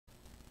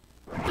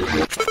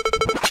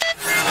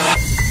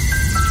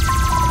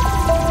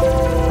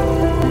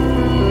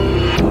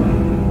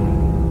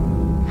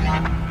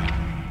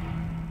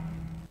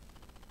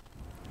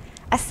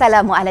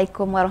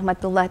Assalamualaikum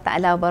warahmatullahi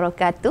ta'ala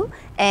wabarakatuh,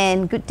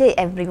 and good day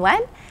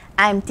everyone.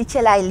 I'm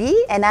Teacher Laili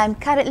and I'm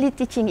currently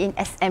teaching in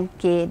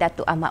SMK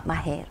Dato AHMAD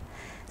MAHER.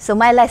 So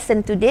my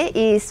lesson today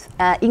is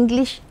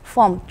English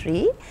Form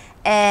 3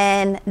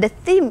 and the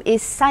theme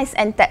is Science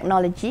and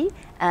Technology.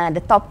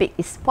 The topic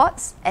is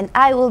sports and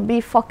I will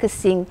be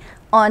focusing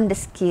on the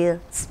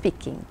skill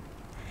speaking.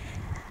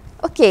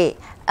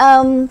 Okay,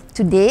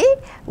 today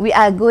we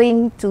are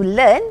going to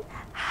learn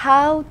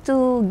how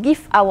to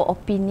give our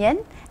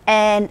opinion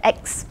and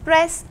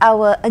express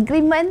our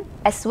agreement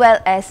as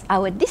well as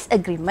our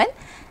disagreement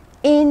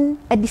in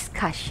a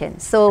discussion.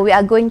 So we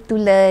are going to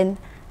learn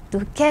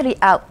to carry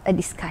out a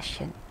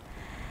discussion.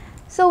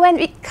 So when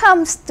it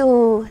comes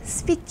to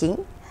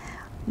speaking,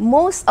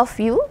 most of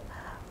you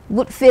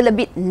would feel a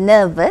bit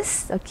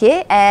nervous,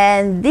 okay?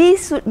 And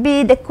this would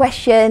be the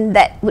question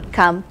that would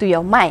come to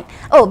your mind.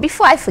 Oh,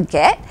 before I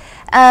forget,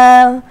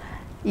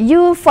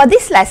 for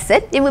this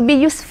lesson, it would be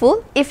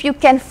useful if you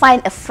can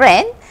find a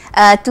friend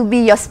to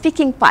be your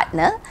speaking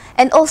partner,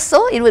 and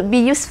also it would be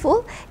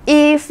useful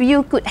if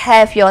you could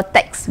have your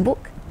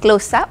textbook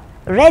close up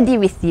ready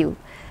with you.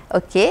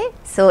 Okay,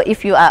 so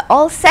if you are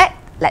all set,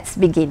 let's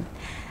begin.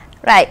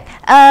 Right,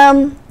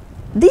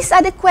 these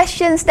are the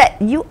questions that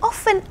you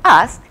often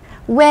ask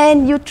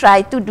when you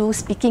try to do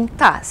speaking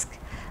task.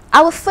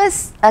 Our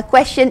first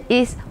question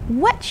is,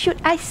 what should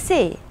I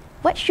say?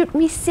 What should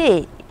we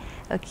say?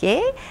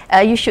 Okay,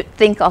 you should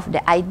think of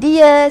the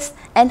ideas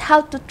and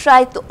how to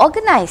try to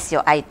organize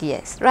your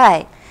ideas,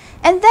 right?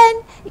 And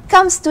then it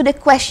comes to the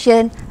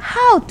question,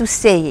 how to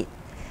say it.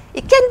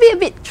 It can be a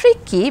bit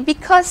tricky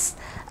because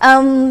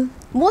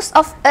most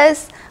of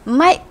us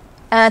might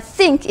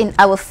think in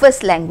our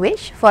first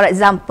language, for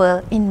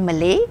example, in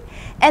Malay,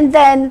 and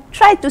then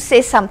try to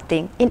say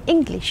something in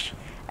English.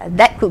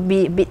 That could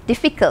be a bit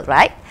difficult,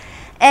 right?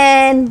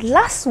 And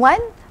last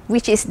one,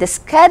 which is the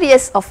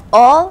scariest of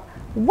all,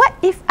 what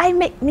if I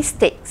make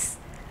mistakes?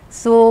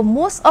 So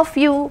most of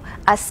you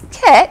are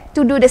scared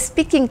to do the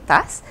speaking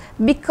task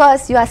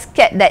because you are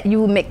scared that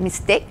you will make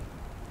mistake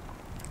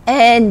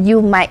and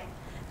you might,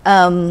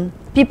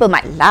 people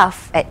might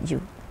laugh at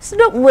you. So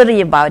don't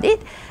worry about it.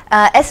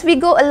 As we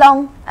go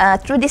along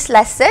through this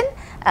lesson,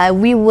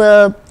 we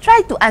will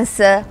try to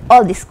answer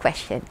all these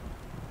questions.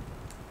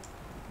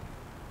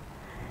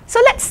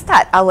 So let's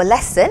start our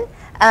lesson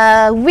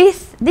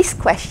with this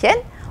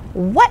question.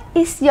 What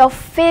is your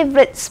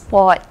favorite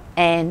sport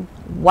and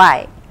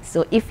why?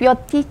 So if your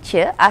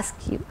teacher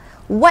asks you,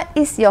 what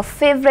is your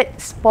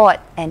favorite sport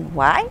and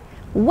why?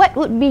 What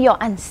would be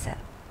your answer?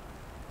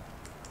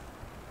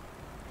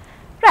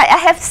 Right, I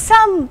have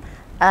some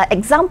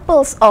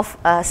examples of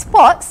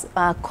sports,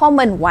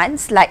 common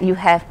ones, like you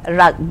have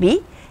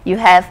rugby, you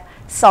have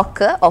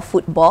soccer or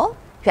football,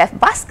 you have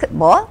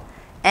basketball,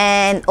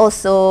 and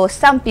also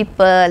some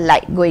people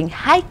like going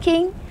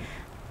hiking,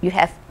 you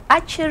have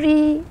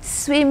archery,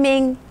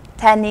 swimming,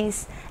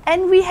 tennis,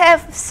 and we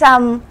have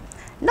some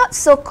not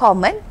so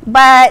common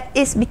but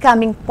it's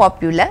becoming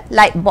popular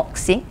like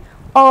boxing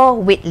or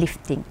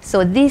weightlifting.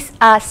 So these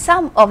are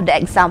some of the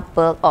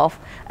examples of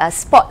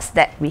sports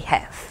that we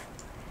have.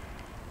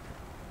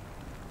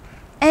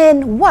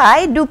 And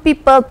why do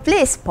people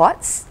play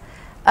sports?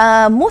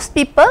 Most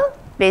people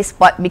play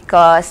sport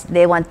because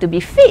they want to be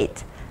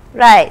fit,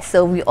 right?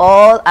 So we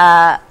all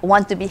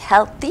want to be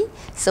healthy,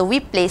 so we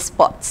play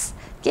sports.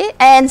 Okay,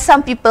 and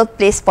some people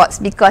play sports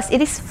because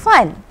it is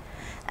fun.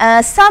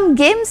 Some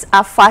games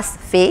are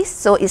fast-paced,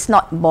 so it's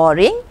not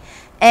boring,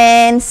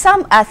 and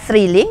some are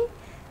thrilling.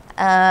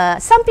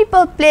 Some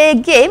people play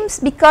games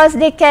because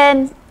they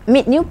can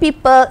meet new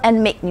people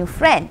and make new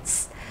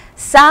friends.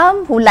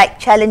 Some who like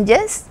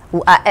challenges,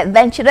 who are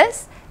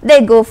adventurous, they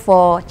go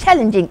for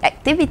challenging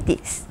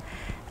activities.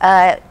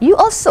 You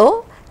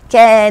also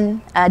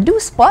can do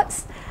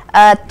sports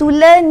to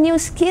learn new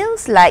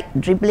skills like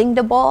dribbling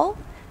the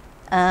ball.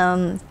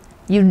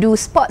 You do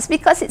sports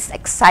because it's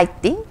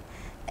exciting,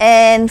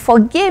 and for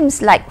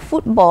games like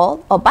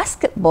football or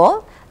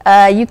basketball,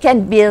 you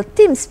can build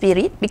team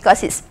spirit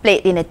because it's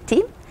played in a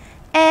team.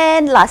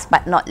 And last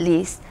but not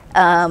least,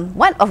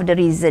 one of the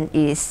reasons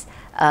is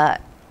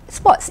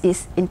sports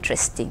is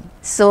interesting.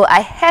 So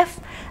I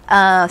have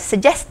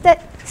suggested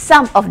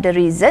some of the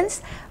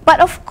reasons,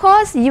 but of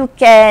course you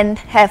can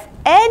have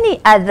any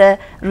other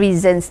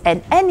reasons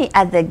and any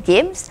other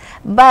games,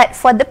 but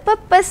for the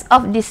purpose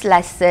of this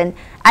lesson,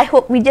 I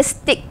hope we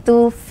just stick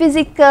to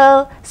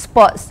physical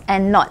sports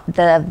and not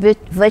the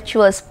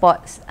virtual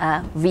sports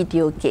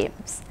video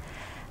games.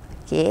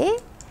 Okay.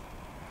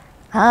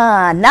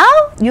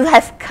 Now you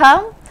have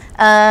come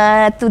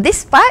to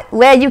this part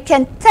where you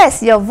can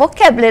test your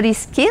vocabulary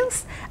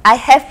skills. I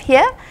have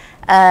here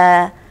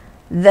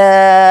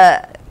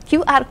the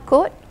QR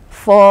code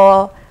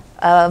for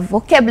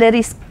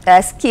vocabulary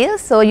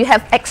skills. So you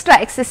have extra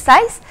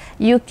exercise.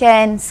 You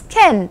can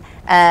scan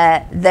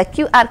the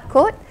QR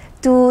code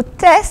to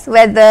test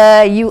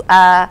whether you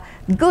are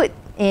good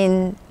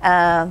in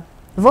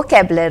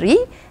vocabulary.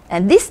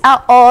 And these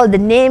are all the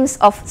names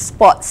of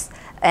sports.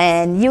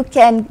 And you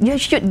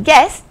should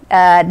guess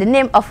the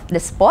name of the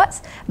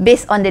sports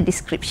based on the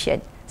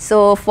description.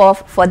 So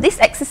for this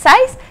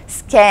exercise,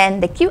 scan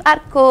the QR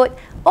code,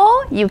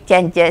 or you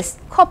can just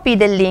copy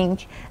the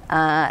link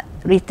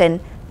written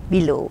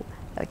below.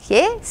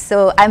 Okay,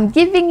 so I'm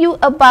giving you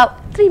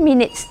about 3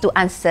 minutes to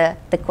answer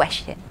the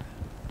question.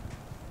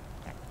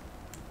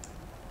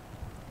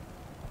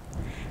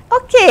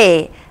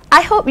 Okay,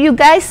 I hope you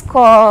guys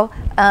score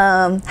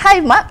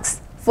high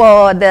marks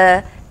for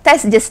the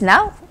test just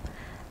now.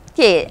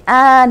 Okay,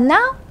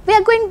 now we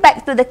are going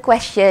back to the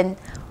question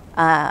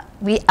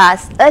we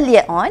asked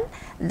earlier on,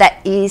 that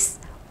is,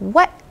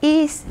 what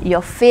is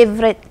your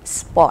favorite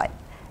sport?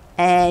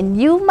 And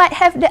you might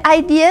have the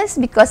ideas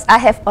because I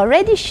have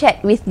already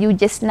shared with you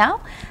just now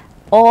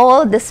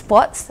all the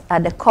sports are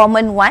the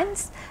common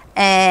ones,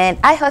 and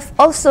I have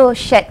also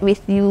shared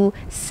with you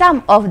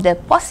some of the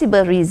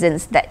possible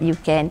reasons that you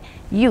can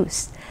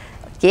use.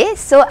 Okay,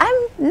 so I'm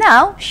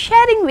now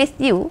sharing with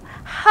you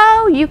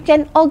how you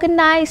can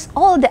organize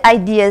all the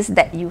ideas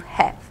that you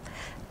have.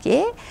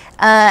 Okay,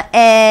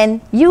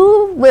 and it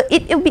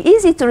will be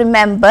easy to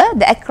remember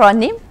the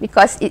acronym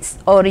because it's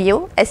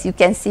Oreo, as you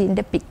can see in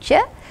the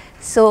picture.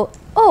 So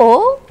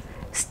O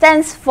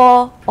stands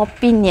for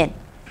opinion.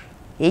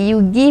 Okay,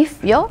 you give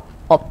your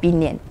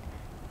opinion.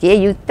 Okay,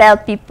 you tell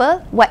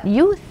people what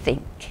you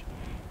think.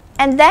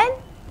 And then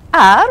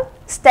R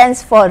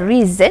stands for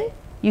reason.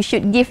 You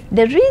should give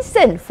the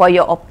reason for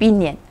your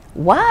opinion,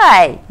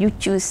 why you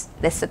choose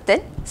the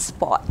certain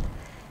sport.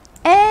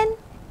 And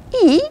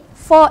E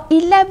for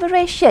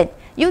elaboration.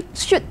 You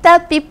should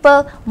tell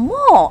people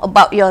more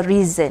about your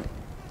reason.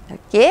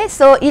 Okay,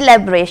 so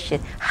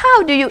elaboration.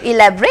 How do you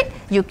elaborate?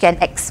 You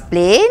can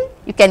explain,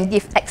 you can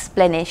give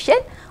explanation,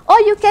 or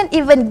you can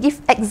even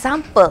give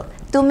example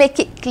to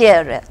make it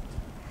clearer.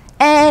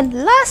 And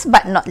last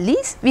but not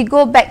least, we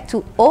go back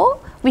to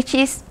O, which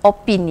is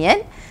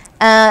opinion.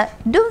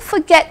 Don't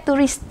forget to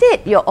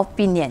restate your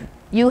opinion.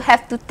 You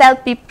have to tell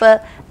people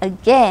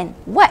again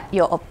what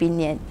your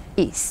opinion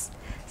is.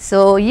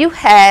 So you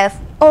have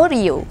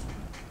Oreo.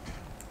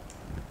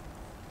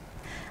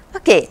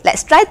 Okay,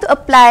 let's try to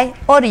apply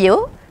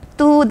Oreo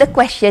to the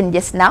question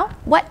just now.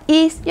 What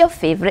is your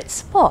favorite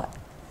sport?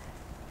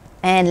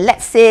 And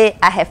let's say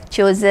I have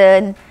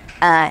chosen,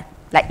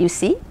 like you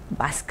see,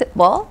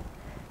 basketball.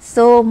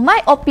 So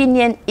my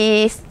opinion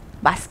is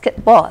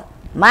basketball.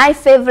 My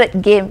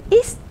favorite game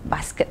is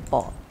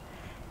basketball.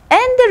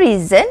 And the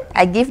reason,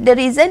 I give the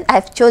reason,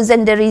 I've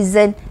chosen the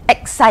reason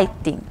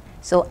exciting.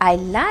 So I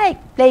like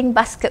playing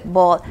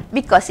basketball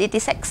because it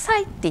is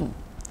exciting.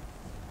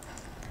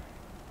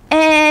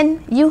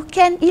 And you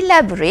can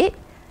elaborate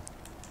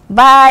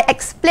by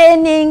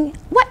explaining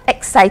what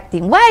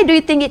exciting. Why do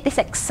you think it is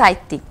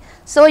exciting?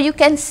 So you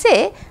can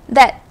say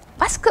that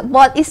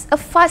basketball is a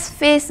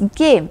fast-paced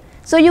game.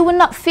 So you will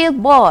not feel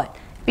bored.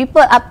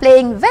 People are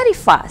playing very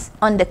fast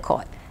on the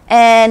court.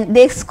 And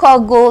they score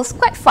goals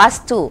quite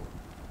fast too.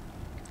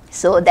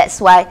 So that's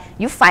why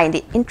you find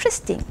it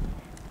interesting.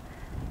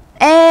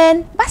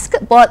 And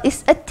basketball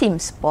is a team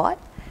sport.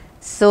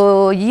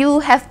 So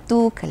you have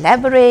to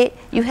collaborate,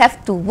 you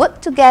have to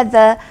work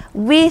together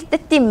with the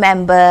team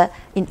member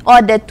in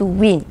order to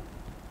win.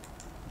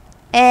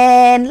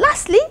 And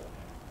lastly,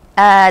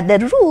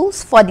 the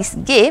rules for this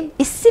game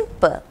is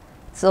simple.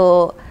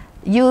 So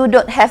you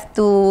don't have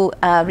to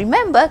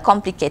remember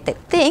complicated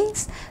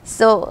things.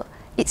 So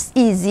it's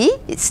easy,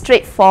 it's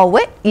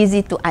straightforward,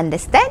 easy to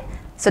understand.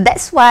 So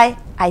that's why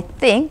I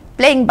think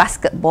playing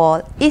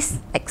basketball is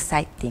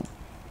exciting.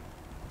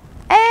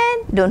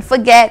 And don't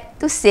forget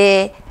to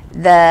say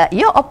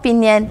your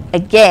opinion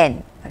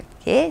again.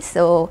 Okay,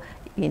 so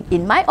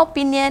in my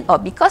opinion, or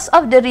because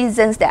of the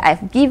reasons that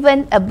I've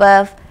given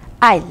above,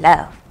 I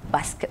love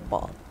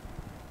basketball.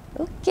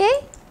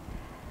 Okay.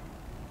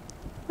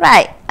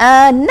 Right.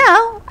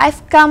 Now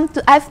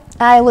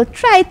I will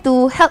try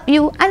to help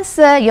you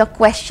answer your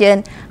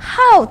question,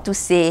 how to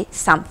say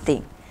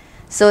something.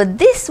 So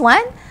this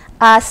one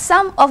are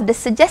some of the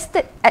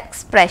suggested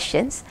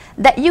expressions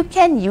that you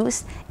can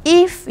use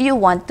if you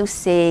want to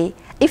say,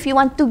 if you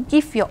want to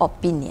give your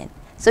opinion.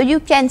 So you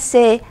can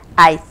say,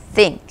 I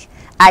think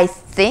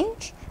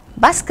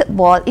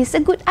basketball is a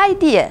good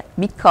idea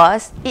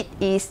because it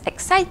is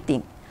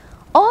exciting.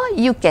 Or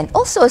you can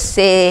also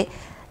say,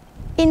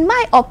 in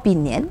my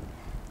opinion,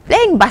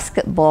 playing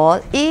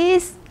basketball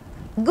is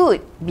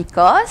good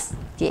because,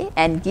 okay,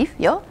 and give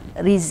your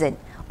reason.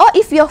 Or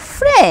if your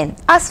friend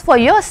asks for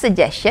your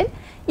suggestion,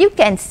 you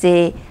can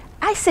say,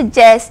 I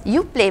suggest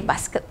you play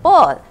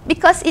basketball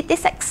because it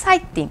is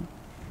exciting.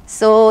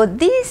 So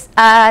these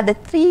are the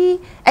 3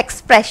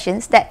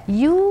 expressions that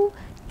you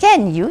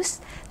can use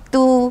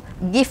to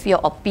give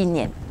your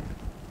opinion.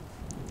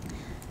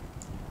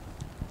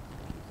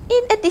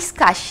 In a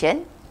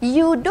discussion,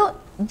 you don't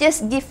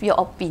just give your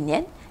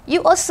opinion.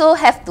 You also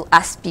have to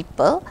ask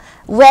people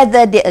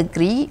whether they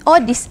agree or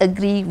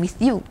disagree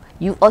with you.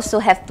 You also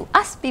have to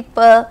ask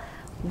people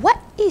what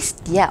is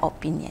their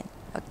opinion.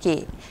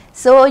 Okay,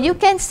 so you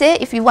can say,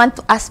 if you want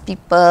to ask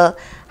people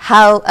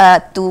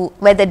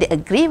whether they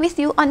agree with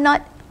you or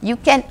not, you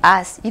can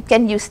ask, you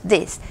can use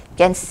this. You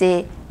can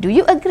say, do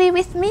you agree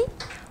with me?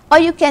 Or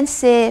you can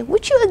say,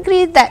 would you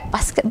agree that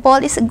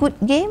basketball is a good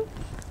game?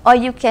 Or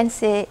you can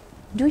say,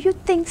 do you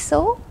think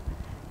so?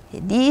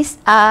 These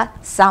are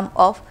some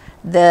of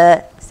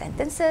the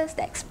sentences,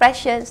 the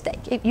expressions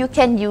that you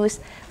can use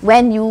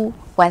when you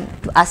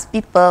want to ask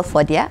people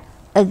for their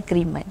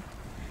agreement.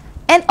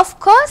 And of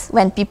course,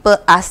 when people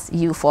ask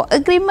you for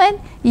agreement,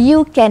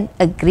 you can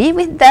agree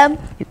with them.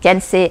 You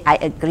can say, I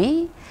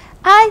agree.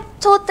 I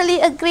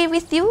totally agree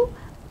with you.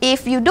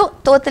 If you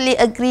don't totally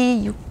agree,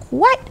 you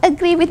quite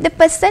agree with the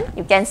person.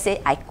 You can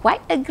say, I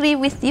quite agree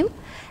with you.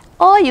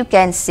 Or you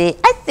can say,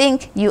 I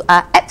think you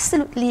are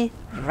absolutely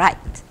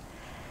right.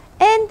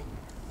 And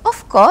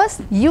of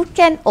course, you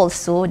can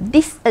also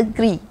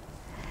disagree.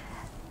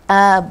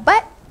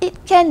 But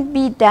it can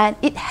be done,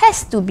 it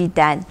has to be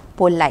done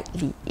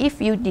politely if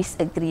you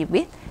disagree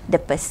with the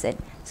person.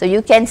 So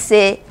you can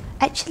say,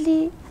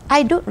 actually,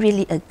 I don't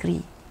really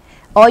agree.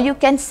 Or you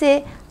can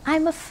say,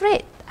 I'm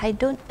afraid I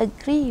don't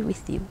agree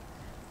with you.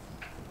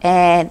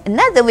 And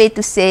another way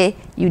to say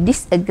you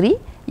disagree,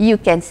 you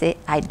can say,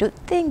 I don't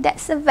think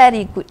that's a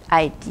very good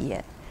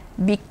idea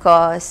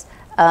because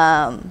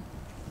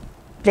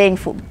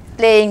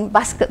playing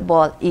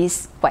basketball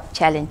is quite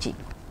challenging,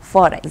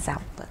 for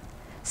example.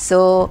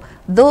 So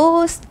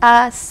those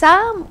are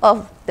some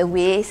of the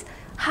ways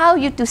how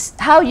you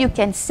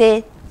can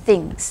say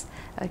things,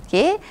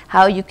 okay?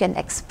 How you can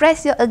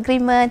express your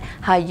agreement,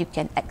 how you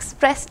can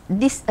express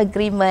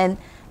disagreement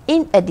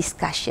in a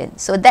discussion.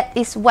 So that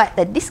is what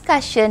the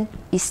discussion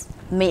is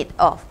made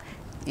of.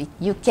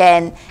 You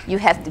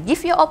have to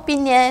give your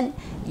opinion,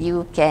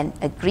 you can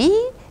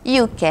agree,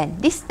 you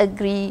can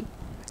disagree,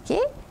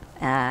 okay?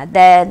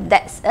 Then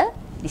that's a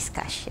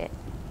discussion.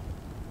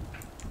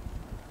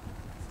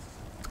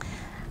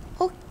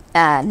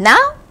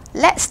 Now,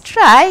 let's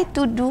try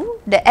to do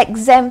the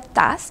exam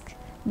task.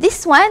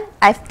 This one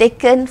I've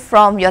taken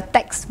from your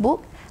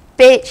textbook,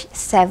 page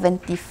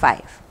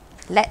 75.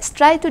 Let's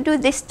try to do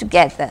this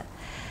together.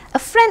 A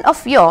friend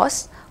of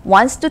yours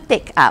wants to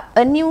take up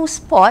a new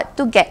sport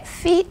to get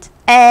fit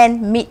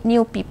and meet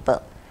new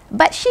people,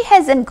 but she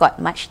hasn't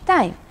got much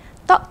time.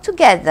 Talk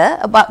together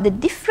about the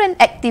different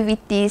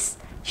activities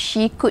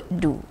she could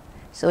do.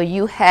 So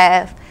you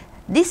have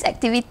these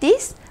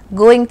activities: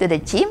 going to the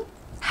gym,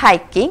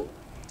 hiking,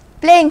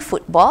 playing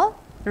football,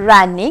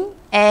 running,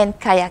 and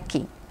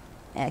kayaking.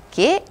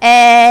 Okay,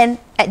 and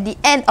at the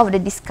end of the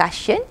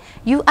discussion,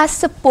 you are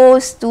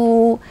supposed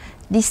to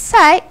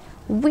decide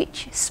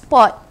which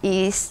sport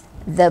is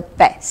the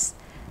best.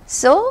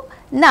 So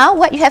now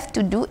what you have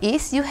to do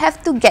is you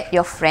have to get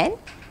your friend,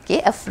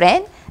 okay, a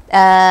friend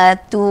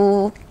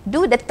to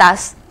do the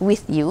task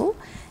with you,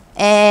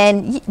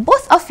 and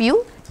both of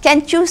you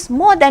can choose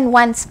more than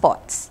one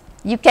sports.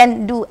 You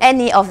can do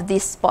any of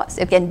these sports.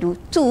 You can do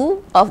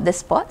 2 of the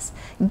sports.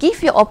 Give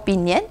your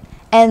opinion,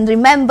 and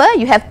remember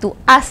you have to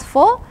ask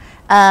for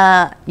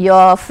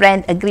your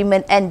friend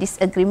agreement and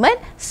disagreement,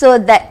 so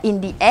that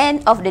in the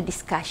end of the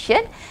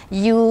discussion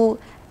you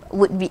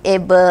would be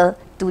able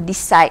to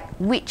decide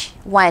which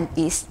one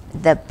is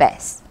the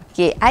best.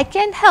 Okay, I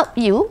can help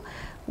you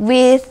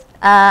with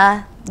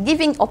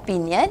giving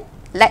opinion.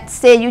 Let's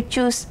say you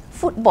choose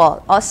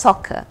football or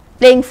soccer,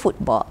 playing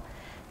football.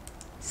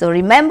 So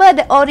remember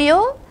the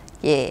Oreo?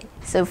 Okay,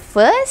 so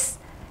first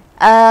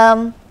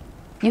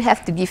you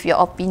have to give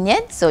your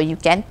opinion. So you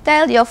can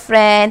tell your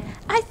friend,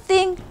 I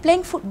think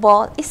playing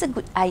football is a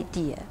good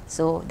idea.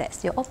 So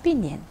that's your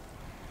opinion.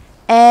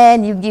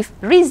 And you give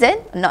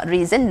reasons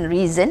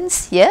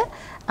here.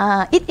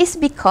 It is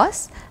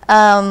because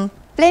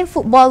playing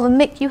football will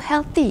make you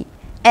healthy,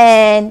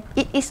 and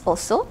it is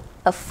also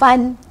a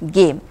fun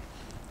game.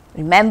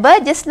 Remember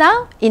just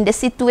now in the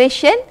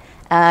situation,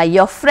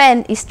 your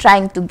friend is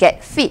trying to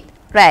get fit,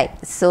 right?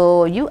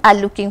 So you are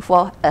looking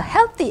for a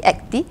healthy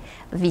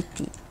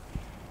activity.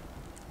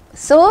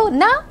 So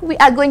now we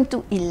are going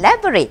to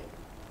elaborate.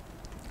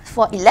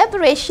 For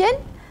elaboration,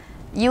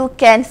 you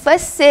can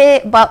first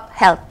say about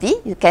healthy.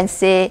 You can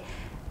say,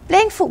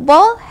 playing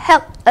football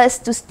helps us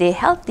to stay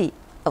healthy.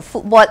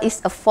 Football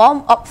is a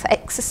form of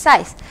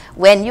exercise.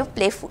 When you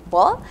play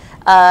football,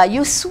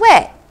 you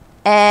sweat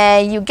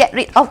and you get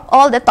rid of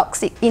all the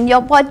toxic in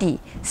your body.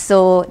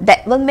 So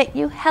that will make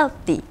you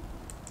healthy.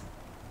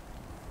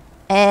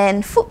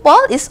 And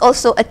football is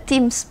also a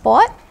team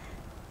sport.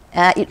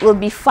 It will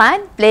be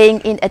fun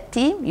playing in a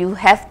team. You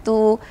have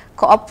to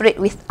cooperate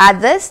with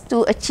others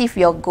to achieve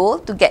your goal,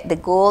 to get the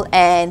goal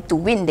and to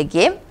win the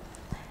game.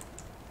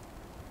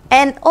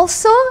 And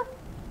also,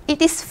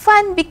 it is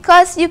fun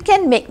because you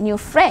can make new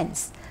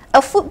friends.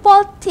 A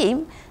football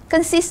team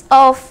consists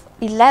of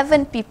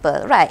 11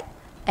 people, right?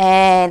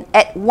 And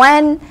at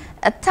one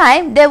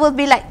time, there will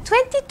be like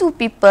 22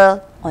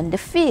 people on the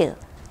field.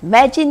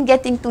 Imagine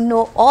getting to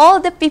know all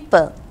the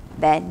people.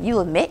 Then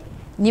you will make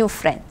new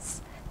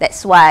friends.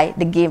 That's why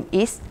the game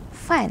is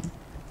fun.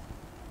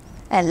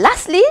 And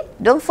lastly,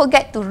 don't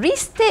forget to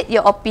restate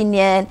your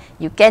opinion.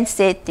 You can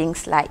say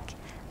things like,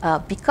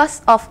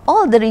 because of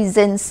all the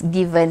reasons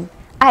given,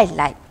 I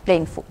like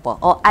playing football,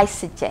 or I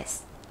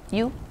suggest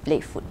you play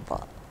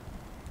football.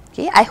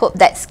 Okay, I hope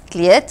that's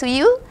clear to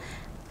you.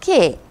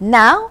 Okay,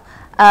 now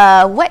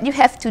what you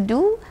have to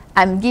do,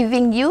 I'm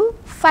giving you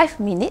 5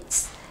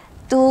 minutes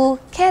to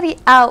carry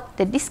out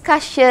the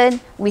discussion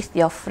with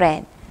your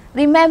friend.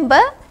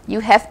 Remember, you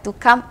have to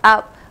come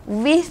up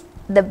with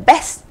the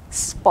best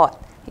spot.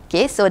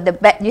 Okay, so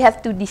you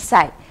have to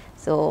decide.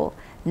 So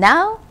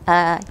now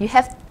you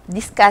have to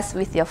discuss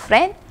with your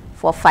friend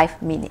for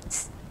 5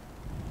 minutes.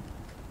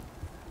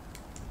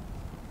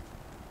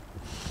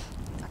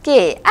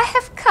 Okay, I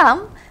have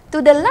come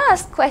to the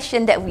last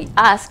question that we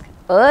asked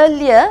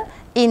earlier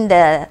in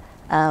the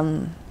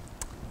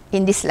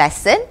in this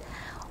lesson.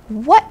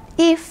 What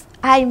if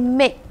I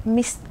make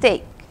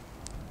mistake?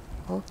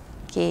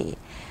 Okay,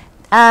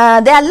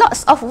 there are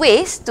lots of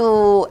ways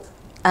to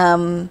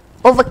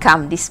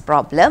overcome this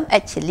problem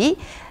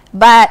actually,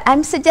 but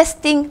I'm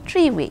suggesting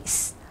 3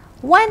 ways.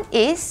 One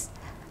is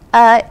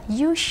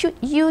you should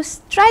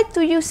try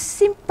to use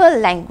simple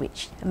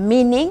language,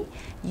 meaning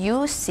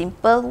use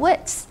simple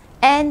words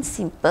and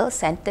simple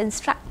sentence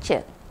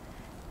structure.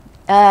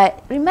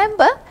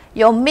 Remember,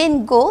 your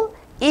main goal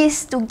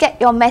is to get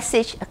your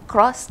message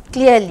across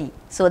clearly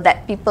so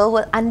that people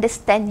will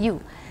understand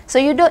you. So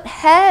you don't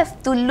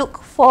have to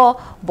look for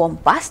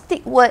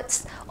bombastic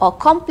words or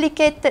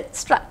complicated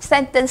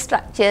sentence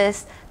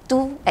structures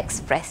to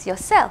express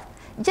yourself.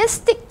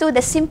 Just stick to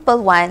the simple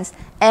ones,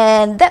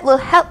 and that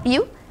will help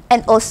you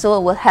and also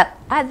will help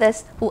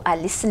others who are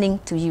listening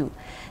to you.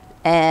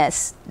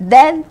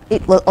 Then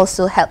it will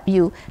also help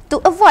you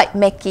to avoid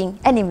making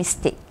any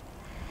mistake.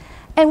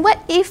 And what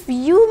if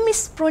you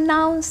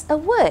mispronounce a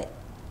word?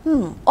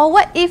 Or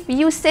what if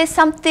you say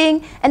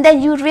something and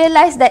then you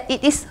realize that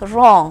it is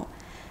wrong?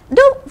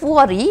 Don't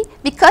worry,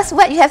 because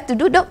what you have to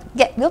do, don't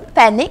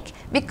panic,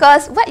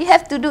 because what you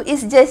have to do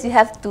is just you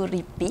have to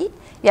repeat,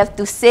 you have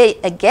to say it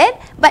again,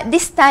 but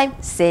this time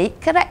say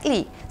it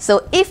correctly.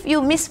 So if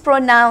you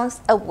mispronounce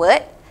a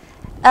word,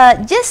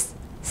 just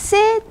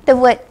say the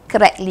word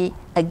correctly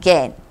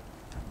again.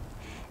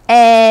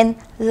 And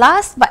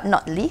last but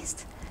not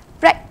least,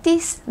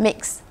 practice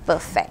makes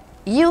perfect.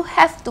 You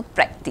have to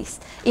practice.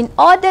 In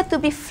order to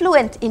be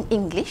fluent in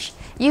English,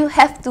 you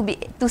have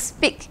to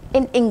speak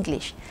in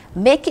English.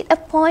 Make it a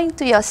point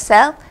to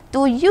yourself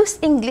to use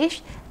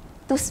English,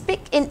 to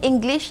speak in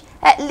English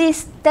at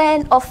least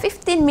 10 or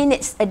 15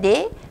 minutes a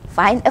day.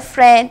 Find a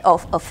friend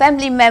or a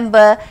family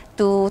member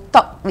to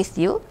talk with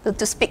you,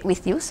 to speak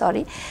with you,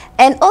 sorry.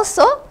 And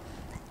also,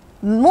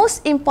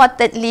 most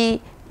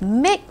importantly,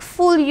 make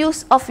full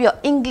use of your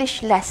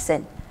English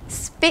lesson.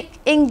 Speak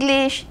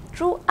English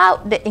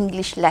throughout the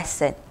English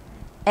lesson.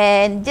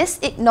 And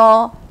just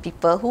ignore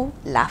people who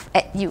laugh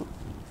at you.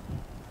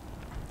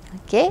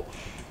 Okay?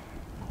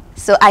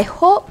 So I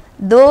hope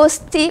those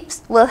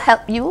tips will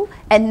help you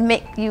and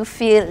make you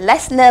feel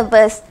less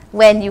nervous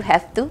when you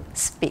have to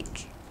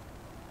speak.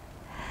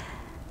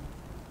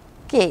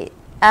 Okay,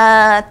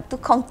 to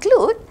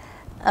conclude,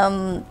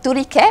 to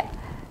recap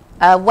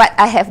what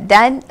I have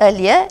done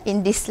earlier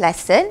in this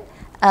lesson,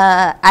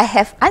 I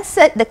have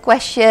answered the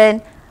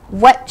question,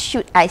 what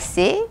should I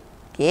say?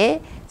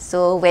 Okay,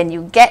 so when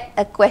you get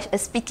a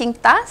speaking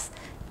task,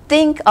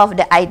 think of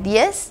the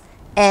ideas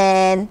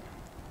and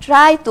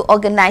try to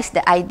organize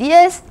the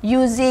ideas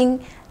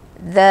using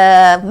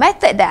the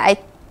method that I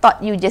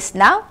taught you just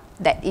now,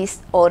 that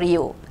is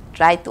Oreo.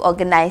 Try to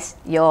organize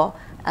your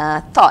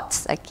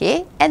thoughts,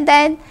 okay? And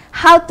then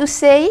how to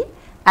say it?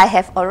 I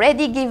have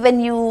already given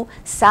you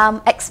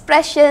some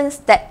expressions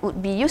that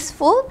would be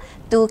useful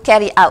to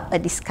carry out a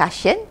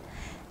discussion.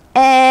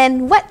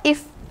 And what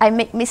if I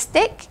make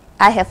mistake?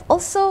 I have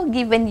also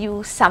given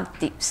you some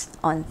tips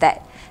on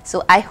that.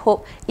 So I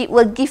hope it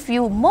will give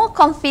you more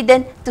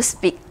confidence to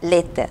speak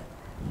later.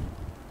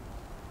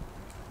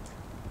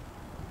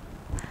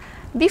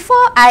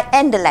 Before I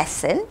end the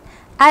lesson,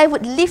 I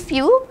would leave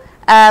you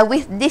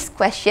with this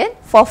question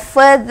for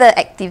further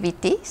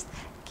activities.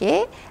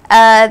 Okay,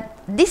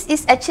 this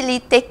is actually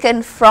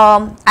taken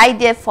from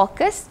Idea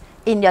Focus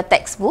in your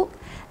textbook.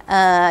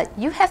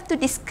 You have to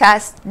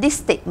discuss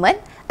this statement.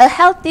 A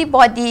healthy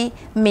body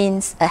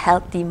means a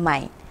healthy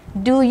mind.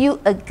 Do you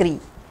agree?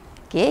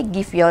 Okay,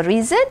 give your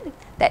reason.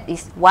 That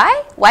is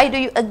why. Why do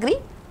you agree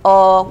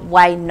or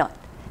why not?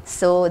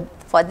 So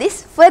for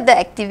this further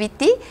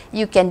activity,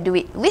 you can do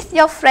it with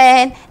your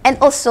friend and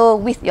also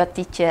with your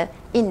teacher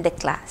in the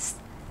class.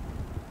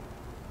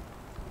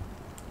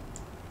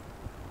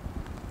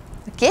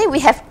 Okay, we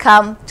have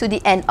come to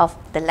the end of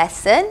the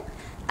lesson.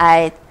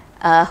 I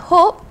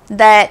hope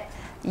that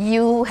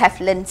you have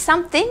learned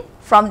something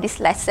from this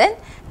lesson.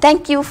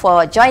 Thank you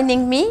for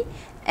joining me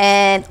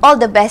and all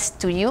the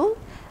best to you.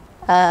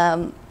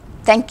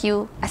 Thank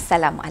you.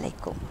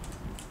 Assalamualaikum.